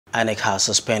INEC has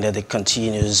suspended the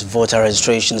continuous voter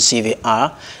registration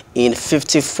CVR in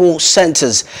 54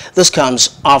 centers. This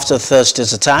comes after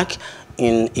Thursday's attack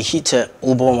in Ihite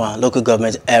Uboma local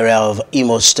government area of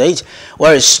Imo State,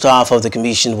 where a staff of the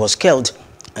commission was killed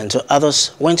and two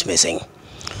others went missing.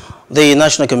 The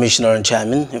National Commissioner and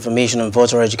Chairman, Information and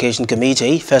Voter Education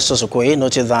Committee, Festus Okoye,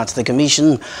 noted that the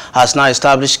Commission has now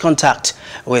established contact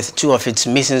with two of its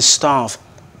missing staff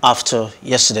after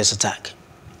yesterday's attack.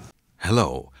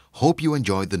 Hello, hope you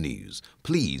enjoyed the news.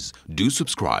 Please do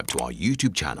subscribe to our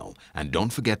YouTube channel and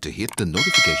don't forget to hit the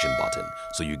notification button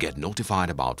so you get notified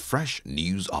about fresh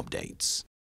news updates.